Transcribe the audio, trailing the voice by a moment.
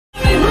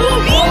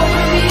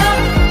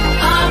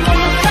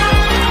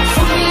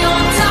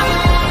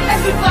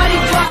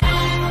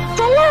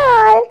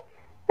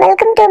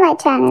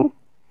channel.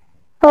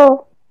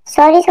 Oh,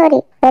 sorry.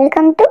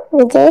 Welcome to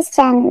Vijay's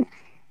channel.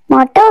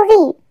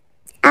 Motovlog.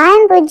 I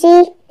am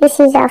Buji. This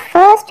is our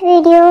first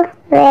video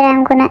where I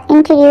am gonna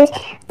introduce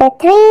the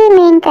three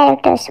main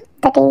characters,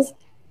 that is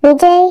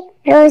Vijay,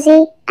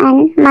 Rosie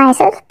and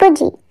myself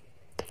Buji.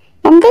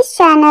 In this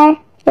channel,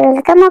 you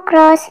will come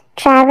across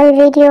travel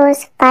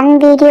videos, fun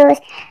videos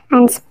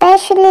and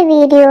especially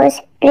videos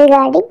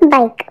regarding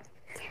bike.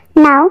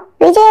 Now,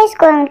 Vijay is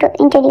going to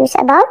introduce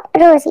about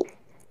Rosie.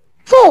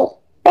 Hey,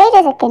 wait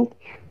a second.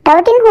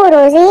 Doubting who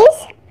Rosie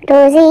is?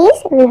 Rosie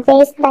is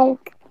Vijay's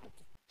bike.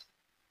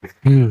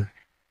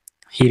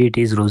 Here it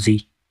is,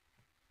 Rosie,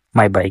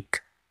 my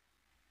bike.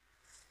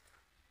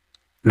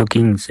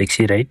 Looking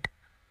sexy, right?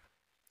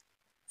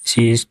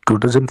 She is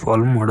 2012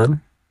 model,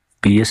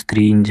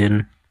 PS3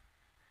 engine.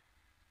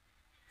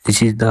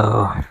 This is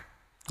the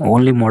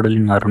only model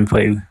in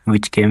R15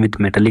 which came with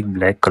metallic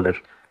black color.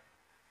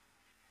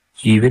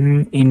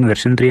 Even in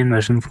version 3 and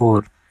version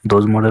 4,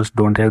 those models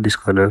don't have this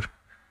color.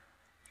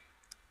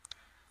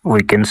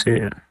 We can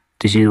say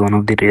this is one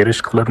of the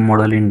rarest color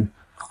model in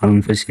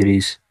R15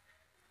 series.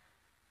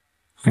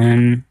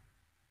 And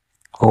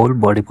all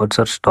body parts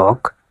are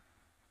stock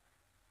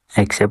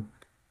except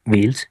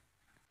wheels.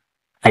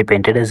 I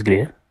painted as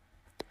grey.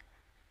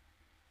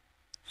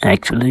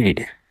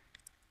 Actually,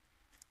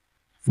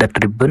 that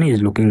ribbon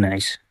is looking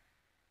nice.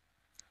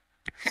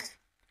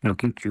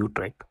 Looking cute,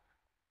 right?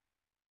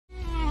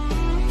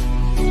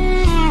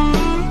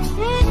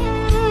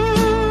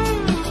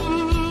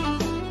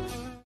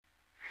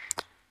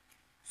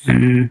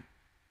 And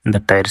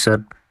the tires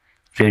are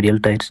radial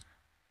tires.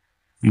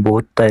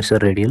 Both tires are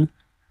radial.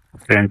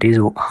 Front is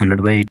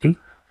 100/80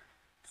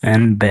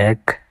 and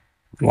back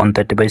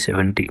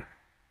 130/70.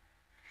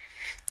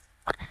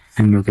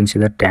 And you can see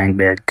the tank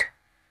bag.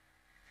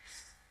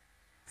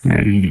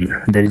 And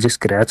there is a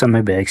scratch on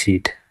my back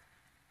seat.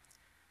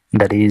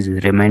 That is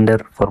a reminder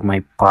for my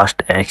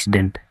past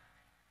accident.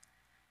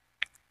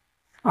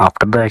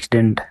 After the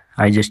accident,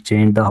 I just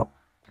changed the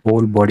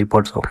whole body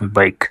parts of my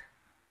bike.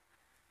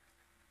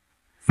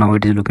 Now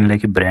it is looking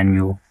like a brand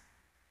new.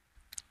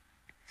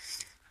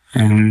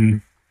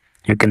 And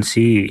you can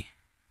see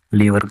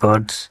lever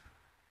guards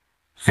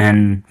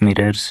and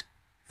mirrors.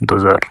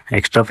 Those are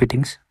extra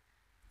fittings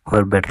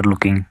for better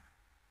looking.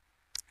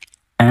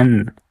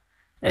 And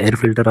air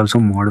filter also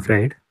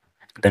modified.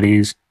 That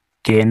is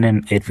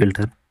K&N air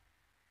filter.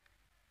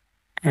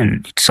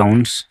 And it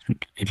sounds a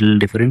little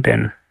different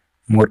and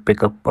more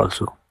pickup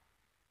also.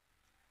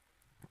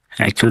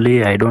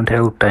 Actually, I don't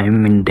have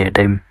time in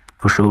daytime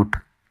to shoot.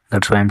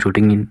 That's why I'm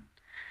shooting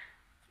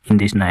in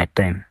this night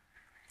time.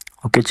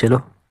 Okay,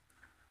 chalo.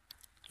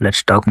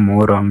 Let's talk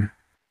more on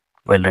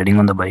while riding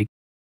on the bike.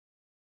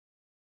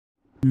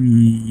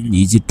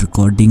 Is it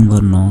recording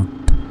or not?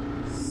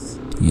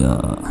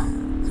 Yeah,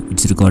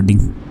 it's recording.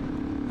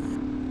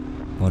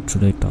 What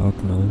should I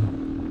talk now?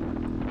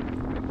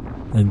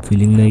 I'm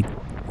feeling like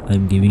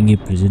I'm giving a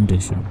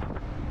presentation.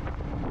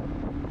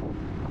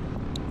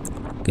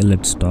 Okay,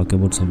 let's talk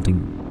about something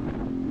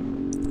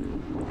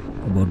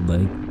about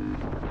bike.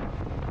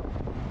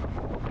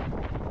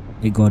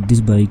 I got this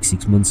bike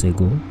 6 months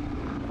ago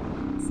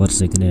for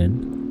second hand.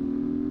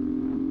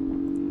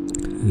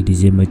 It is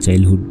my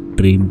childhood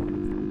dream,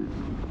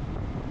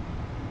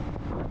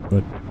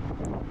 but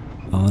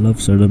all of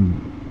a sudden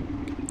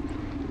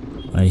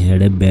I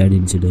had a bad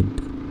incident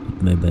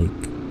with my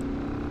bike.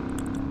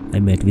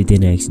 I met with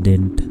an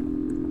accident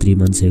 3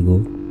 months ago.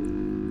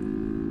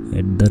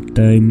 At that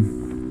time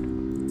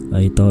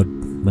I thought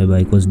my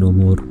bike was no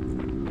more.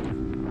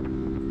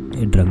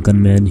 A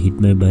drunken man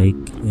hit my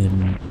bike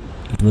and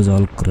it was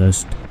all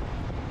crushed.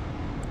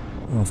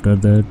 After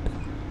that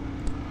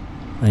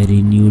I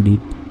renewed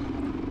it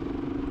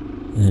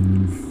and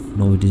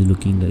now it is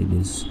looking like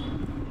this.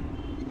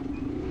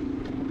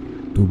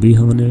 To be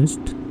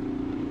honest,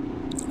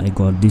 I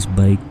got this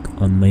bike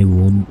on my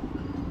own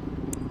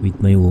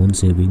with my own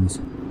savings,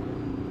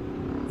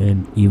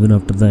 and even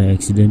after the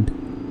accident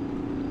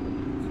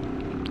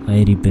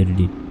I repaired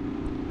it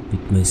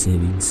with my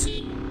savings.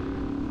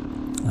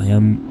 I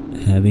am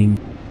having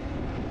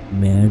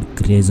mad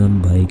craze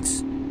on bikes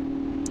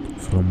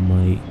from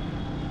my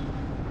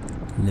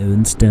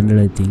 11th standard,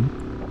 I think.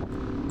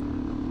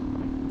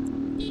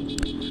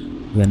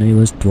 When I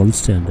was 12th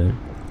standard,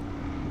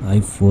 I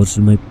forced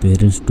my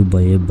parents to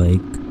buy a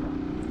bike,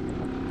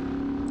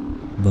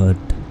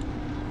 but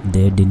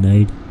they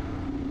denied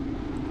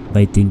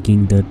by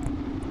thinking that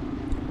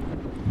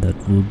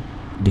would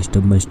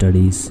disturb my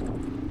studies.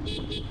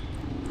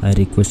 I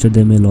requested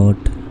them a lot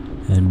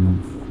and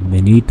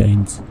many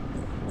times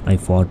I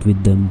fought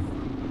with them,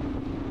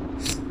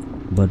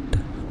 but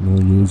no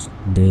use,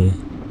 they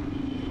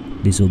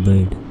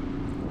disobeyed.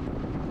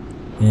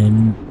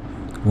 And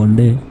one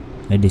day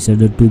I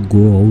decided to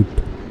go out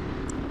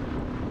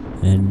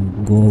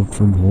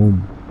from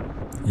home,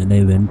 and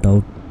I went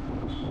out,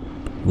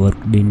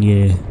 worked in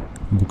a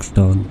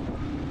bookstall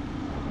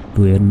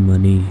to earn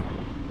money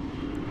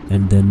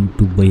and then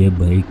to buy a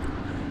bike.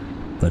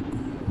 But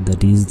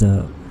that is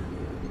the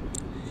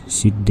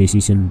shit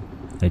decision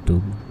I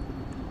took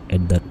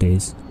at that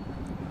days,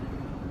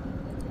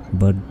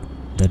 but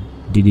that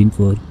didn't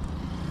work.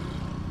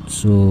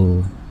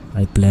 So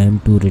I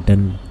planned to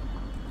return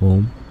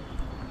home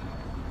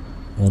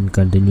and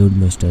continued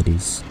my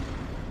studies.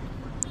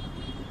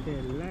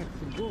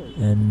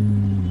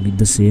 And at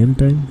the same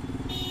time,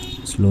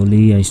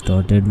 slowly I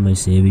started my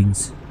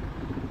savings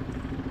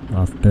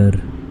after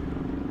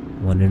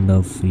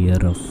 1.5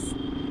 year of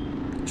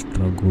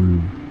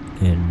struggle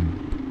and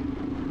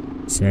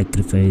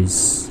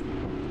sacrifice.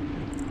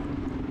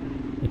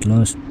 At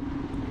last,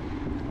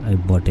 I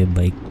bought a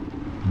bike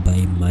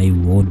by my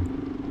own.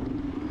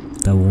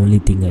 The only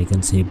thing I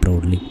can say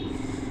proudly,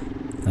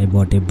 I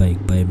bought a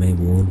bike by my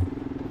own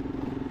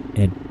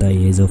at the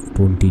age of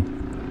 20.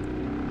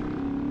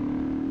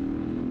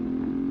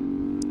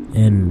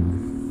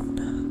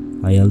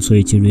 And I also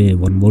achieved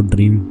one more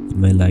dream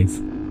in my life.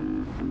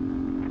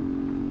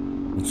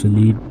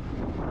 Actually,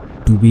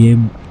 to be a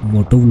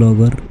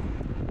motovlogger,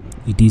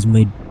 it is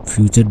my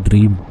future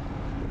dream.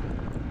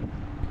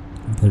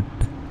 But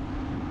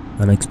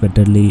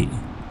unexpectedly,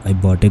 I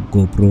bought a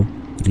GoPro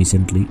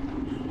recently,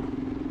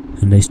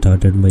 and I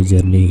started my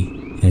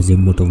journey as a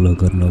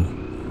motovlogger now.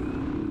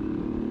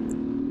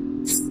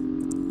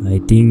 I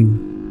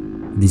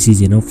think this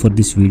is enough for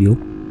this video,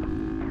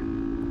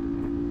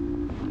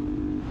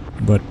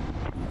 but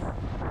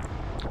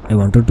I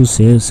wanted to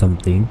say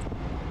something.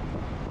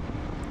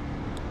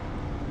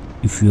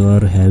 If you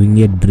are having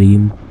a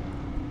dream,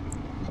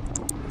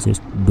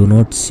 just do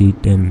not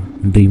sit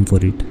and dream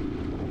for it.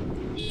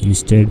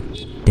 Instead,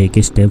 take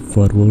a step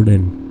forward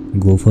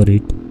and go for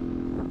it.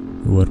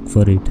 Work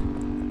for it.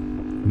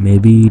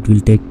 Maybe it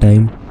will take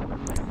time.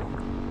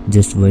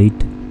 Just wait.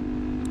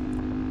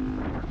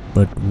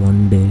 But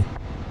one day,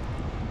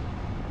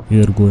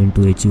 you are going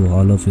to achieve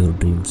all of your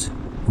dreams.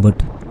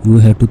 But you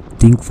have to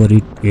think for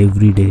it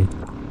every day,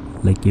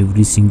 like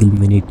every single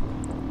minute,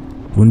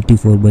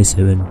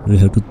 24/7. You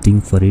have to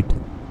think for it.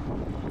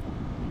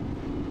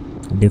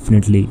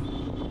 Definitely,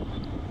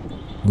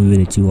 we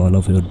will achieve all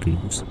of your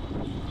dreams.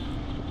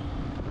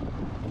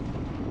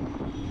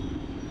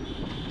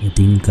 I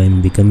think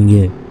I'm becoming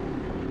a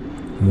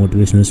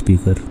motivational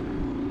speaker.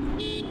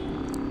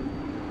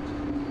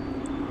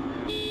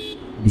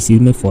 This is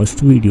my first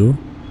video.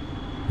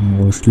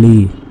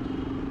 Mostly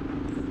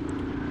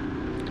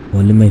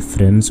only my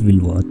friends will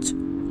watch.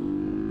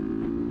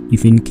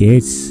 If in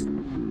case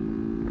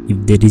if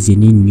there is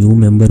any new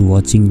member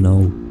watching now,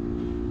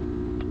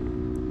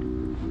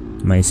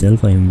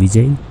 myself, I am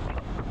Vijay,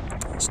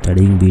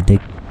 studying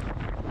BTech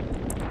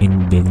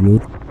in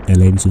Bangalore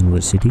Alliance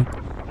University.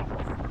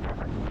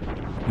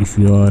 If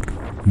you are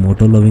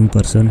moto loving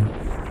person,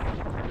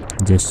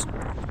 just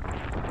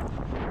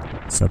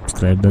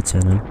subscribe the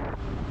channel.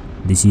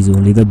 This is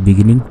only the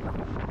beginning.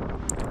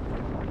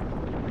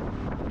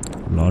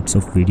 Lots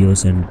of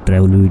videos and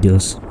travel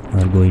videos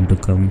are going to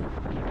come.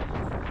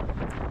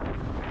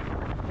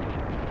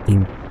 I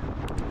think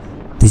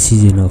this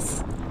is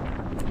enough.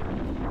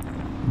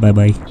 Bye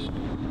bye.